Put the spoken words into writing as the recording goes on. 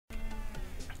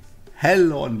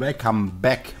Hello and welcome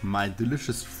back, my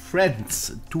delicious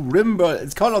friends, to Rimworld.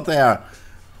 It's cold out there.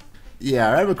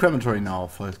 Yeah, I have a crematory now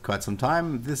for quite some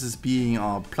time. This is being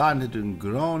planted and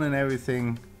grown and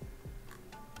everything.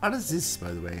 What is this,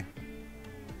 by the way?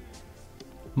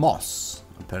 Moss,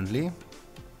 apparently.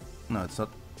 No, it's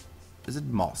not. Is it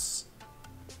moss?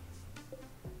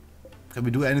 Can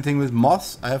we do anything with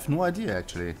moss? I have no idea,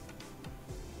 actually.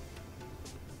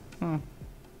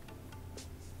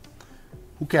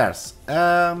 Who cares?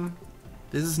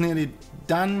 This is nearly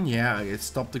done. Yeah, I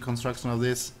stopped the construction of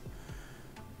this.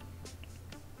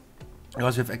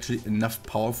 Because we have actually enough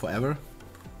power forever.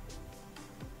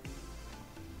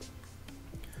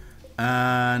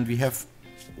 And we have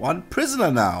one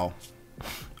prisoner now.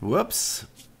 Whoops.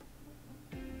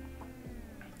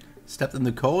 Stepped in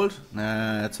the cold.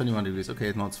 Nah, 21 degrees.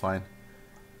 Okay, no, it's fine.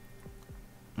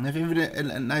 And I have even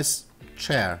a nice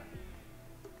chair.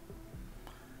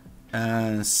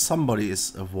 Somebody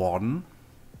is a warden.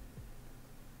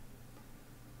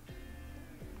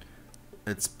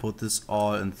 Let's put this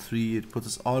all in 3. Put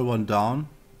this all one down.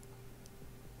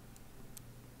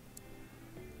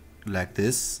 Like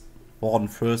this. Warden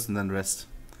first and then rest.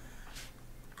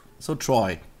 So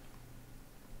Troy.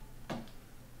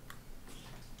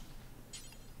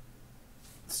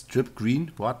 Strip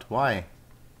green? What? Why?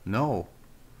 No.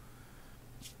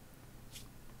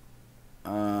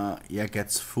 Yeah,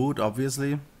 gets food,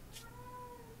 obviously.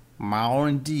 More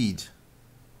indeed.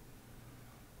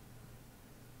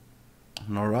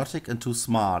 Neurotic and too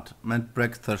smart. Meant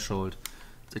break threshold.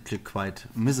 It's actually quite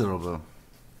miserable.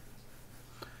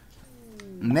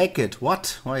 Naked.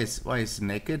 What? Why is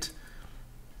naked?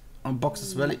 On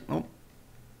Boxes Valley. Oh.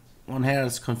 One hair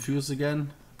is confused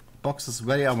again. Boxes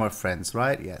Valley are my friends,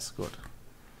 right? Yes, good.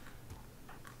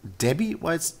 Debbie?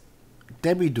 Why is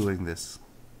Debbie doing this?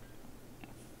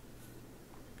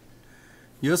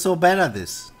 You're so bad at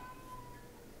this.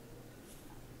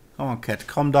 Come on, cat,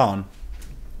 calm down.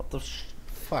 What the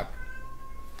fuck?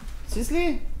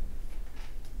 Seriously?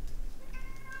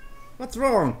 What's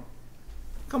wrong?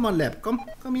 Come on, Lab.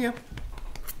 Come here.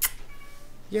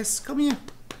 Yes, come here.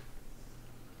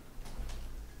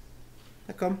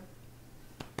 Yeah, come.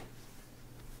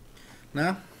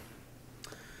 Now,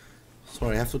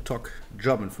 sorry, I have to talk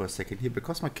German for a second here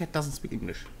because my cat doesn't speak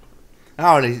English.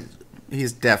 Oh,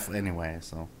 he's deaf anyway,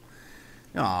 so.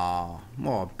 Ah,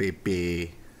 more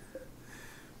baby.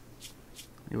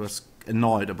 He was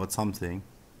annoyed about something.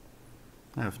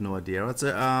 I have no idea. It's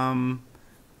a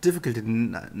difficulty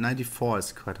 94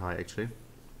 is quite high actually.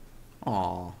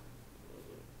 Aw.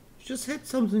 Just had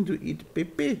something to eat,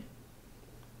 baby.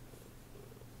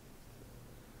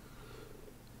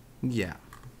 Yeah.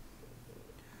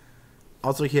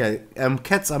 Also here,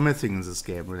 cats are missing in this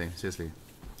game, really, seriously.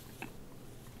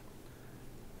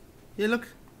 Yeah, look,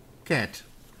 cat.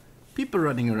 People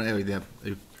running around there,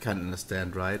 you can't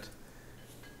understand, right?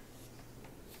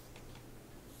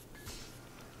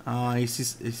 Ah, he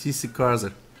sees the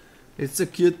cursor. It's so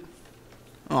cute.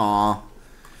 Aww.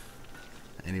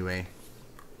 Anyway,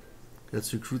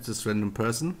 let's recruit this random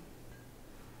person.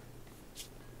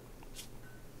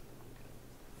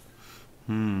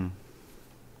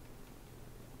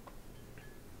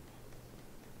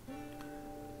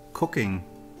 Cooking.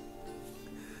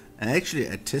 Actually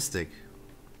artistic.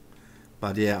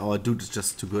 But yeah, our dude is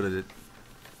just too good at it.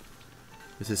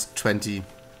 This is 20.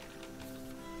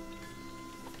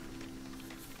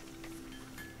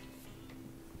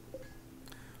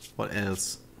 What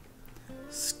else?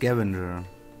 Scavenger.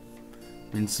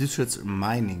 Means secrets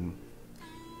mining.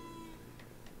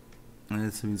 And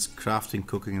it means crafting,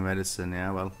 cooking, and medicine. Yeah,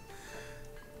 well.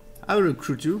 I will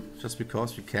recruit you just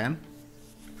because we can.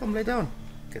 Come lay down.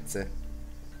 Katze.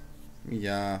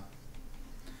 Yeah.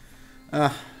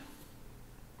 Why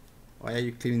are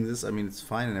you cleaning this? I mean, it's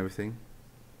fine and everything.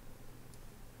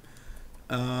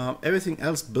 Everything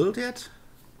else built yet?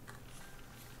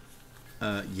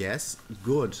 Yes.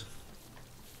 Good.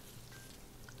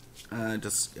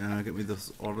 Just get me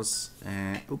those orders.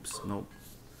 Oops, no.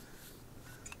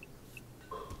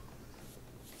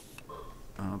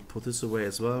 Put this away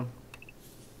as well.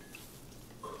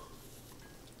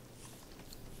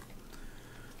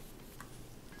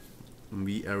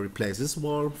 We replace this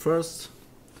wall first.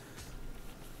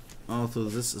 Also,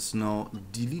 this is now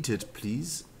deleted,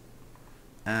 please.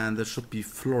 And there should be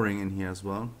flooring in here as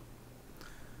well.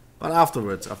 But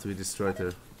afterwards, after we destroy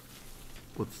the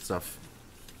wood stuff.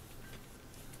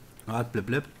 Alright, blip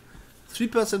blip.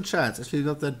 3% chance, actually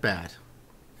not that bad.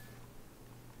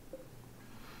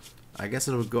 I guess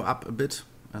it will go up a bit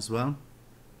as well.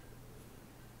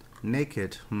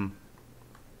 Naked,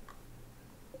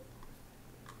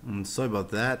 Sorry about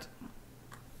that.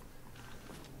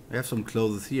 We have some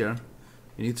clothes here.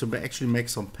 You need to actually make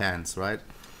some pants, right?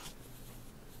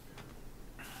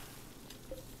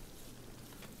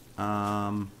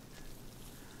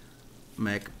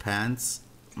 Make pants,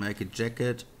 make a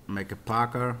jacket, make a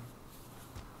parka.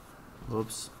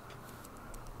 Oops.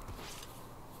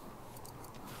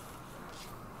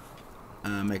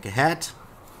 Make a hat.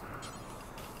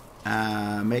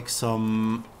 Make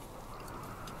some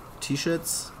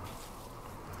t-shirts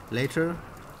later.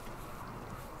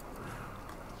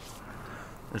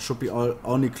 It should be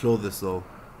only clothes though.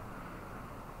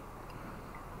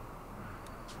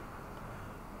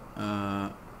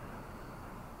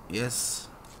 Yes.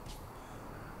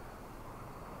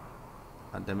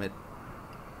 God damn it.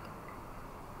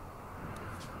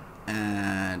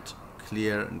 And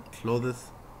clear and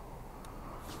clothes.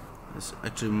 It's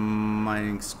actually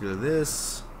mining skill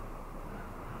this.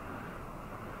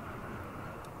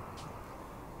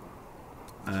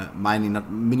 Mining,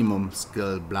 not minimum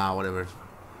skill, blah, whatever.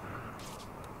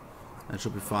 That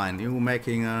should be fine. You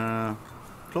making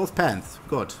clothes pants.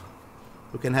 Good.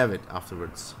 You can have it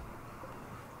afterwards.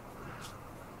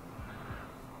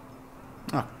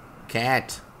 Oh,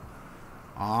 cat.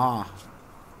 Ah.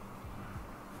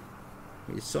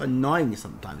 He's so annoying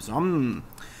sometimes.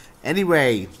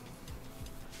 Anyway.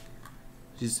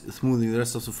 She's smoothing the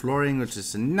rest of the flooring, which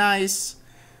is nice.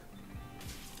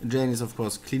 Jane is of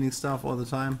course cleaning stuff all the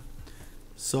time.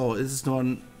 So this is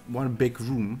one big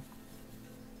room.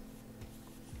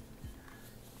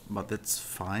 But that's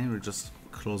fine, we'll just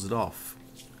close it off.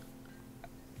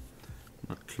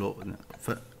 Not close. No.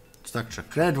 Structure.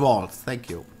 Granite walls, thank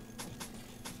you.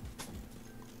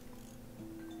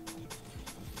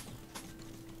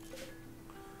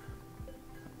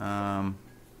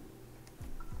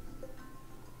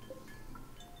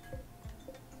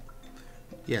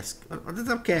 Yes, what is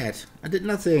up, cat? I did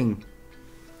nothing.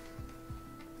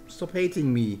 Stop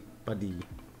hating me, buddy.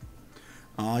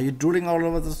 Oh, you're drooling all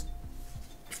over this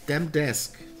damn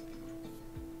desk.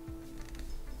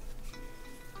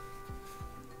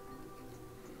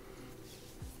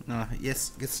 Yes,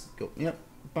 go. Yep.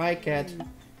 Bye, cat.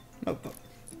 No,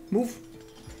 move.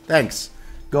 Thanks.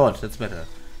 God, that's better.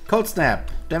 Cold snap.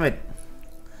 Damn it.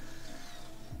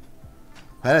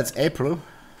 Well, it's April.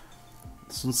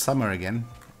 Soon summer again.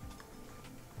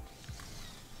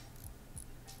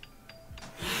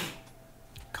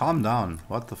 Calm down.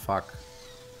 What the fuck?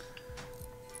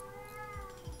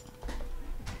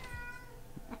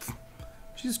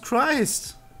 Jesus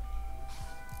Christ.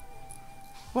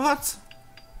 What?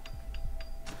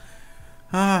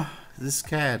 Ah, this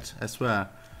cat, I swear.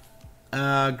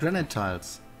 Granite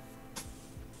tiles.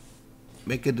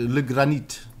 Make it le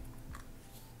granite.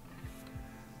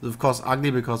 Of course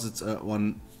ugly because it's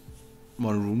one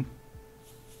room.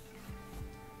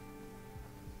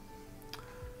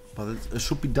 But it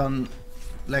should be done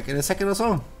like in a second or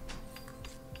so.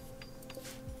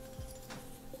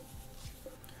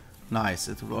 Nice,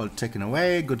 it's all taken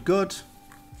away, good.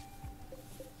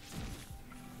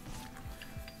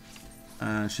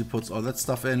 And she puts all that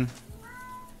stuff in.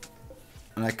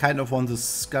 And I kind of want this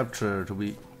sculpture to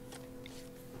be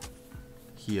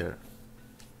here.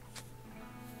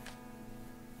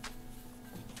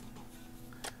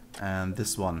 And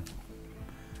this one.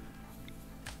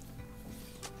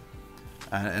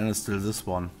 And it's still this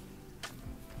one.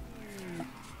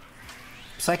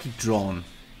 Psychic drone.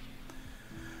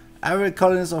 Every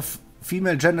colonist of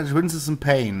female gender twins is in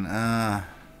pain.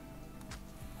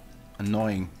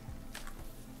 Annoying.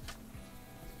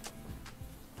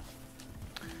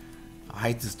 I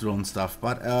hate this drone stuff,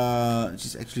 but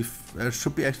she's actually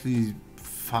should be actually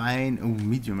fine. Oh,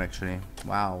 medium actually.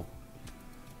 Wow.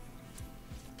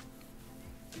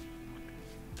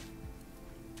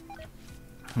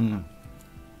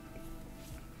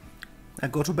 I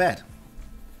go to bed.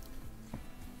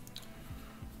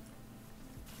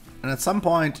 And at some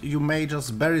point you may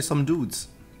just bury some dudes.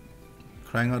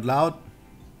 Crying out loud.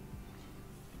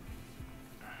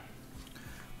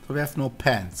 So we have no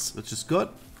pants, which is good.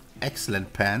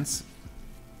 Excellent pants.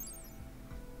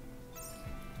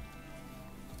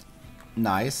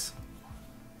 Nice.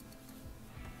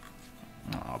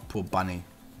 Oh, poor bunny.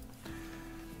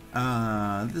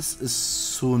 This is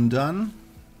soon done.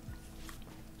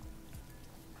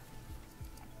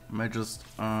 Might just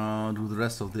do the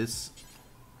rest of this.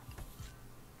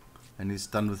 And he's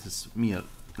done with his meal.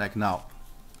 Like now.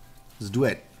 Let's do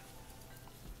it.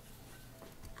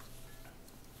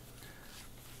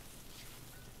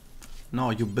 No,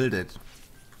 you build it.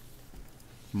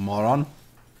 Moron.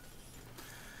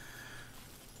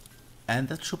 And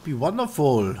that should be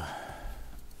wonderful.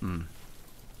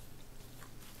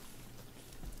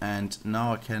 And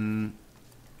now I can...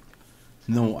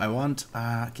 No, I want...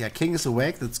 yeah, king is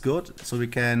awake, that's good. So we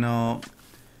can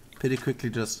pretty quickly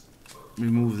just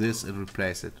remove this and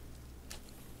replace it.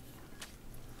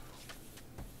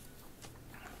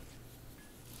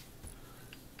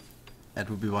 That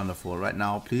would be wonderful. Right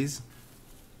now, please.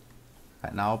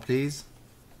 Right now, please.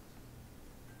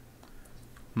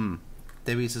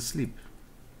 Debbie is asleep.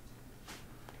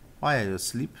 Why are you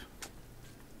asleep?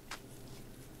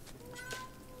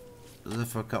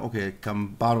 Okay,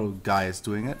 Kambaro guy is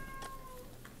doing it.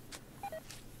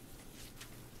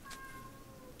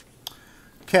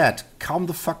 Cat, calm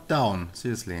the fuck down.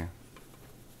 Seriously.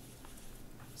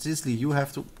 Seriously, you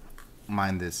have to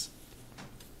mind this.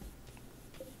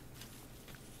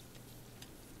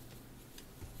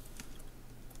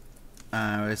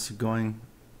 Where is he going?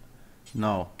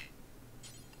 No.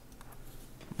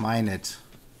 Mine it.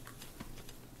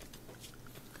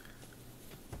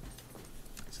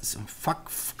 Fuck,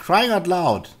 crying out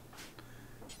loud.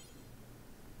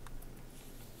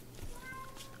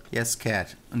 Yes,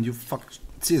 cat. And you fuck.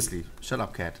 Seriously, shut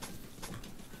up, cat.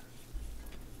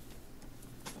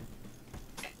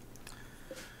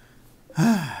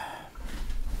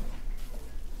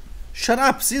 Shut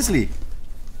up, seriously.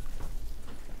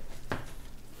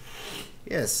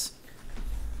 Yes.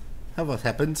 How what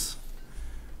happens?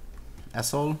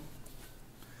 Asshole.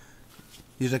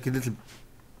 He's like a little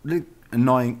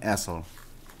annoying asshole.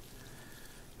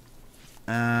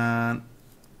 And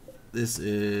this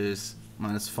is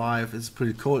 -5. It's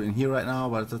pretty cold in here right now,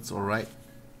 but that's alright.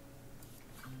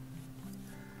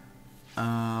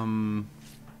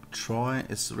 Troy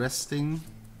is resting.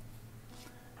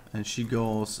 And she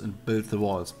goes and builds the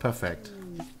walls. Perfect.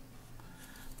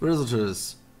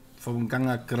 Visitors from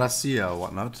Ganga Gracia or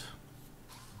whatnot.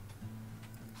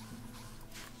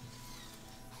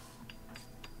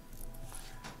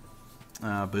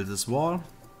 Build this wall.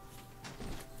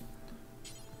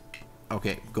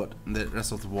 Okay, good. The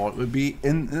rest of the wall will be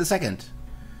in a second.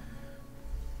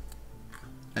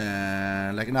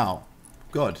 Like now.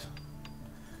 Good.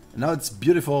 And now it's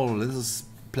beautiful. This is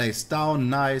placed down,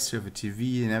 nice. You have a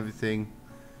TV and everything.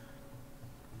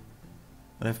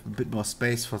 I have a bit more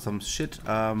space for some shit.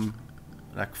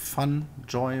 Like fun,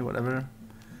 joy, whatever.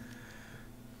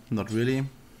 Not really.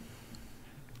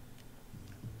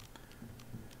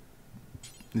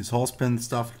 This horsepan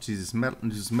stuff, Jesus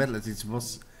metal, as it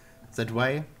was that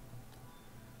way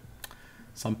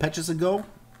some patches ago.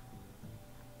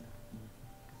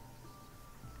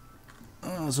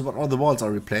 So but all the walls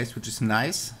are replaced, which is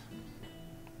nice.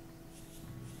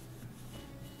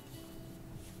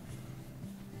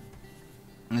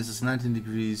 This is 19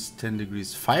 degrees, 10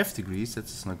 degrees, 5 degrees,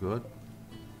 that's not good.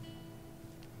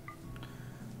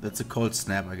 That's a cold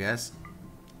snap, I guess.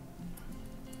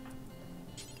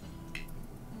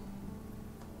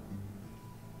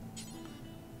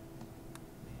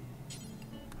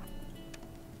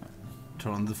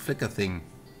 Turn on the flicker thing.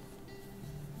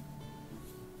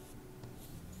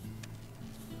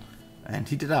 And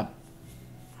heat it up.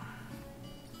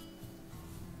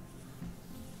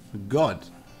 God.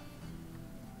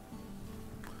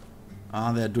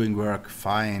 Ah, they're doing work.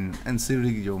 Fine. And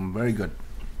Cirigium, very good.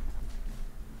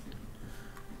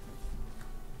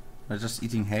 They're just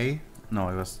eating hay? No,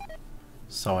 I was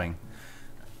sowing.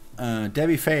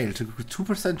 Debbie failed.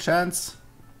 2% chance.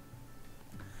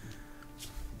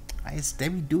 Why is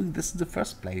Debbie doing this in the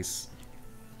first place?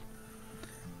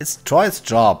 It's Troy's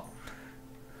job.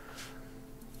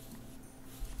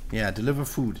 Yeah, deliver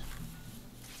food.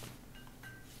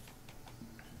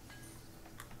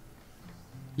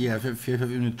 Yeah, if you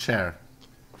have in a chair.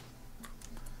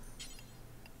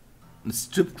 It's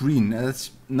stripped green.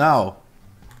 That's now.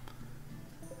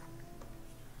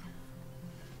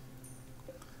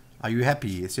 Are you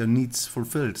happy? Is your needs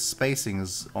fulfilled? Spacing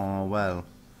is well,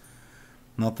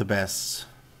 not the best.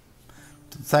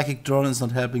 The psychic drone is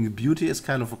not helping. The beauty is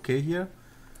kind of okay here.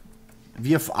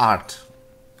 We have art.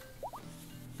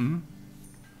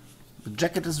 The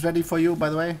jacket is ready for you,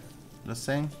 by the way. Just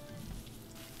saying.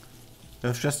 You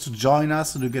have just to join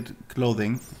us and you get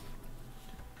clothing.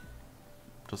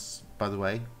 Just by the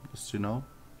way, just so you know.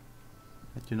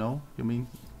 That you know, you mean?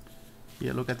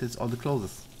 Here, look at this, all the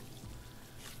clothes.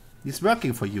 He's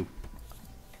working for you.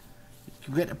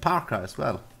 You get a parka as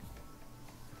well.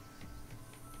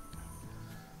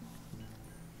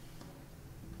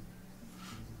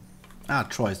 Ah,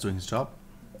 Troy is doing his job.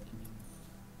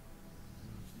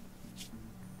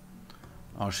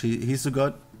 Oh, he's so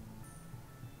good.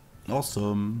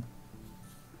 Awesome.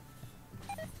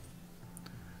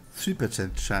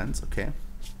 3% chance, okay.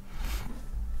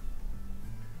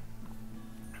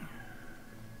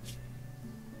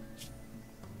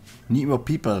 Need more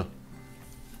people.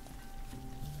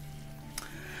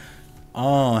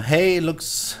 Oh, hey,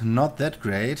 looks not that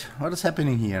great. What is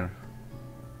happening here?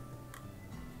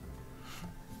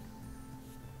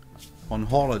 One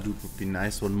hauler dude would be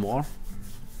nice, one more.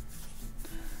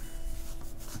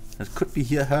 That could be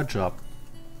here her job.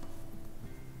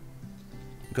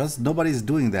 Because nobody's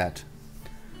doing that.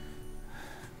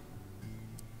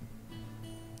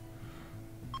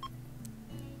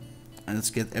 And let's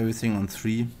get everything on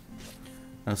 3.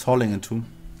 I was hauling it 2.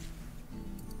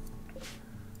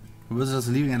 The visitors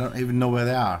leaving, I don't even know where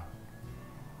they are.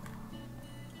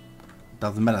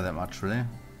 Doesn't matter that much, really.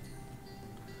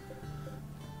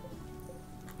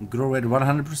 Grow rate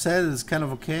 100% is kind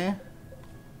of okay.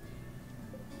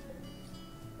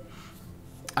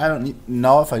 I don't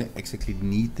know if I exactly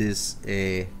need this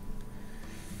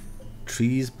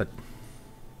trees, but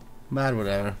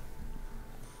whatever.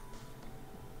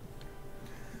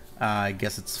 I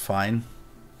guess it's fine.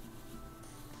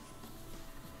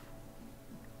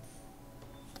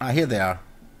 Ah, here they are.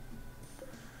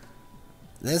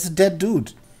 There's a dead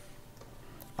dude.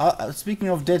 Speaking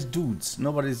of dead dudes,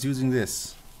 nobody's using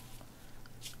this.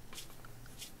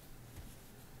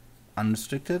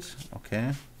 Unrestricted?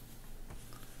 Okay.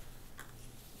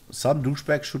 Some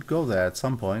douchebag should go there at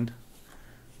some point.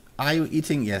 Are you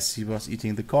eating? Yes, he was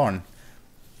eating the corn.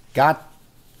 God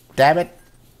damn it.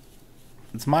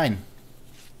 It's mine.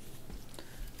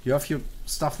 You have your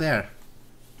stuff there.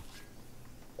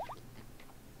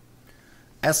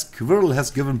 A squirrel has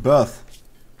given birth.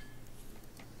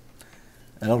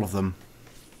 And all of them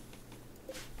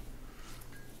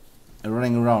are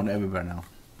running around everywhere now.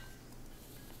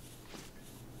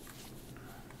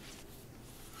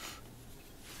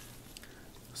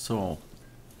 So,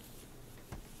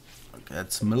 okay,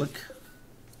 that's milk.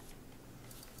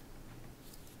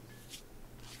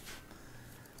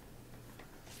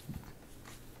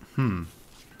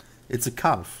 It's a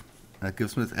calf. That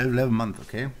gives me 11 months,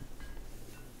 okay?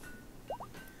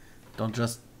 Don't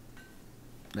just,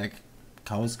 like,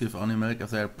 cows give only milk if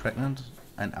they're pregnant,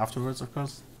 and afterwards, of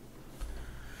course.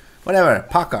 Whatever,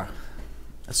 Parker.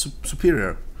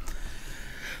 Superior.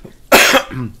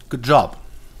 Good job.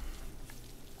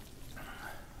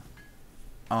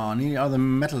 Nearly all the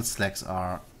metal slacks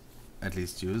are at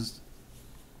least used.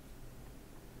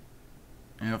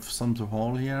 You have some to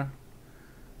haul here.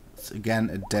 It's again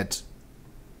a dead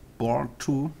boar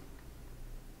too.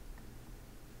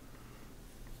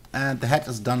 And the hat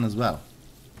is done as well.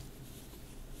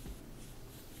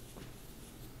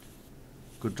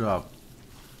 Good job.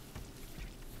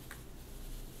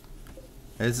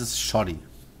 This is shoddy.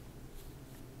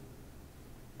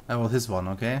 That was his one,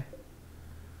 okay?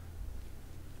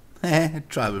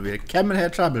 Tribal wear. Camel hair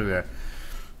tribal wear.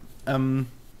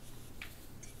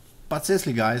 But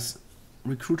seriously guys,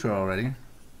 recruiter already.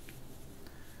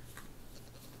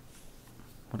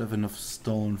 Would have enough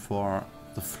stone for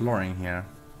the flooring here.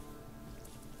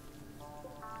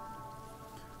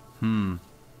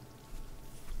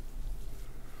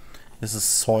 This is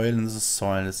soil and this is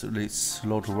soil. It's really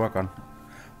slow to work on.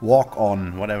 Walk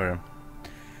on, whatever.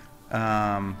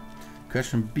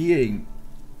 Question being,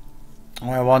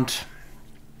 I want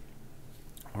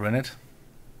granite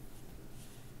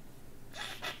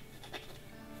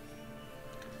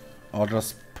or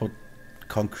just put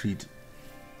concrete.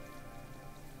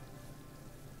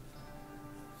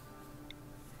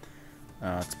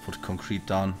 Let's put concrete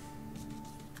down.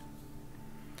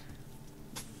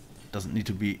 Doesn't need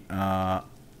to be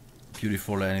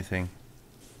beautiful or anything.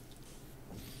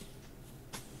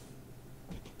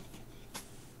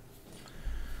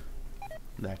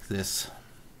 Like this.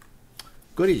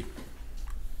 Goodie.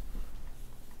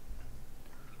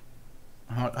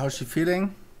 How's she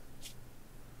feeling?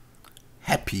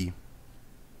 Happy.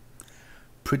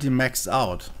 Pretty maxed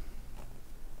out.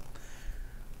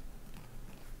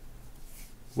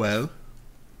 Well,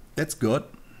 that's good.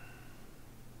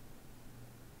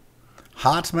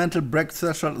 Hard mental break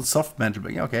threshold and soft mental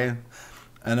break. Okay,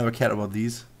 I never cared about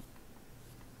these.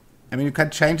 I mean, you can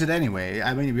change it anyway.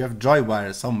 I mean, we have joy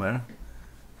wire somewhere.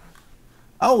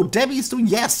 Oh, Debbie's doing,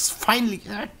 yes, finally,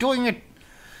 doing it.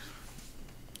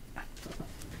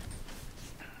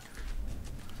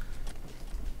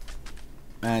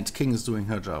 And King is doing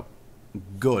her job.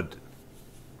 Good.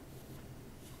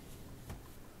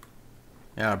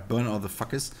 Yeah, burn all the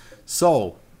fuckers.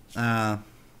 So, let's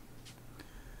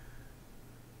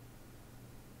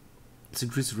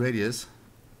increase the radius.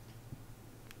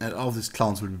 And all of these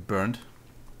clowns will be burned.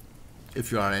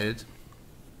 If you are at it.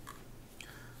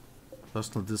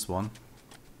 First, not this one.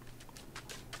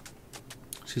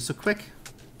 She's so quick.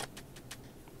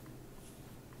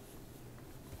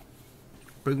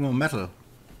 Bring more metal.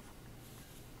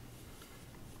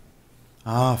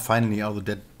 Ah, finally all the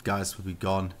dead guys will be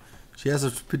gone. She has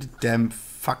a pretty damn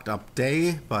fucked up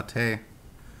day, but hey.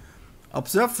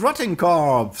 Observed rotting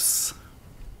corpse!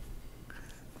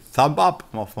 Thumb up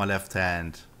off my left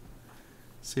hand.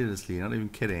 Seriously, not even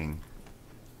kidding.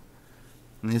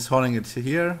 And he's holding it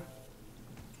here.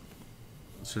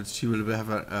 So she will have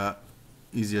a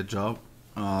easier job.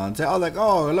 And they're all like,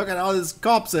 oh, look at all these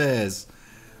corpses!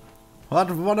 What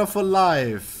a wonderful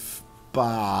life!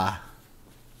 Bah!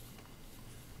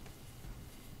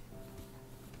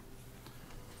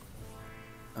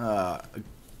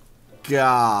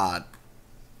 God!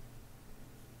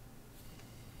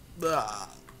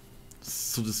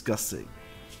 So disgusting.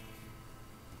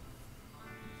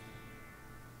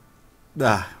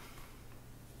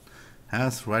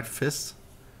 Hands, right fist.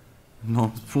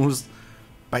 No bruised.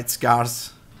 Bite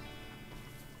scars.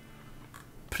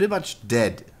 Pretty much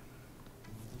dead.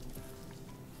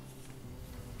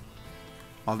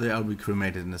 Although I'll be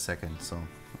cremated in a second, so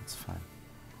that's fine.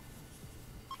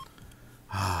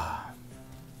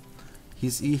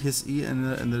 His E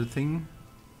in the thing.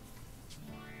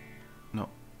 No.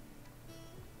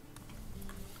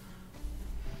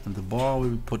 And the bar will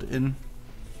be put in.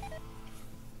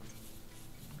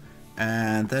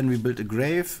 And then we build a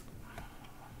grave.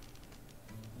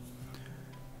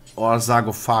 Or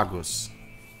sarcophagus.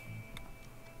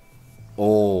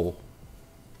 Oh.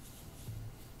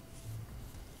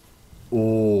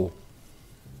 Oh.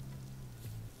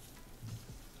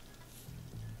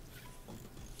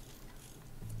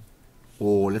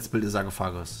 Oh, let's build a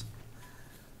sarcophagus.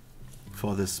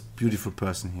 For this beautiful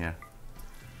person here.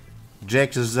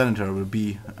 Jake the Senator will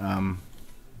be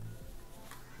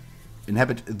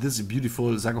inhabit this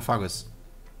beautiful sarcophagus.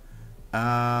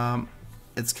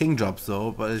 It's king job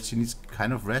though, but she needs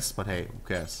kind of rest, but hey, who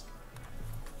cares?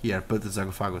 Here, build the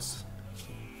sarcophagus.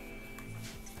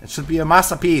 It should be a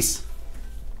masterpiece.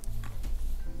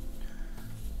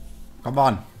 Come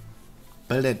on.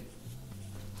 Build it.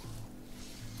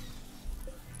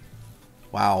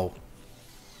 Wow.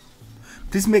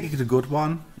 Please make it a good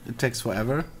one. It takes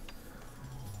forever.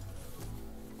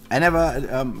 I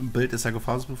never built a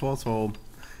sarcophagus before, so I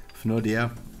have no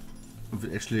idea if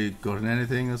it actually got in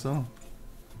anything or so.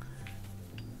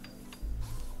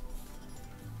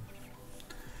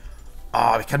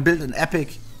 Oh, we can build an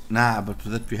epic. Nah, but for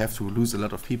that we have to lose a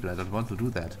lot of people. I don't want to do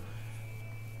that.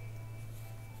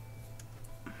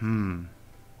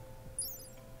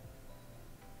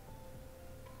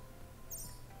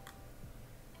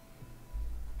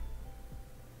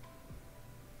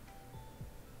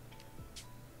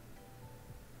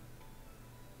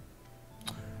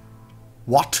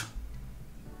 What?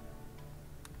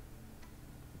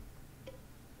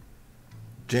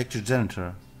 Jake the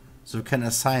janitor. So we can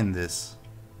assign this.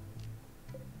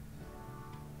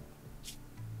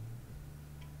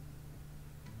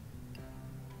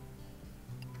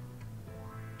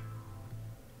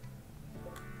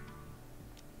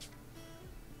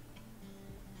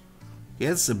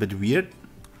 Yeah, it's a bit weird.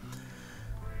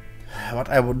 What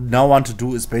I would now want to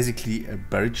do is basically a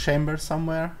buried chamber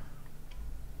somewhere.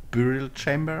 Burial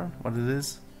chamber, what it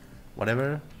is,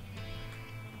 whatever.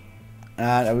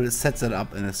 And I will set that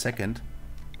up in a second.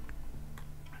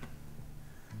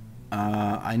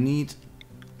 I need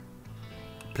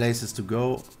places to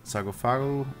go.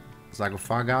 Sarcophagi,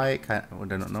 I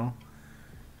don't know.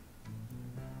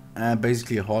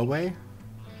 Basically a hallway.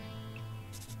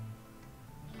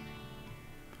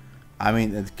 I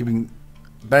mean,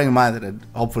 bearing in mind that I'd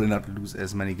hopefully not lose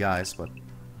as many guys, but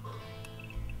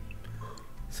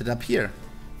sit up here.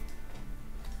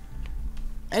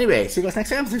 Anyway, see you guys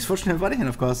next time. Thanks for watching, everybody, and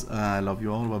of course, I love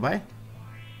you all. Bye bye.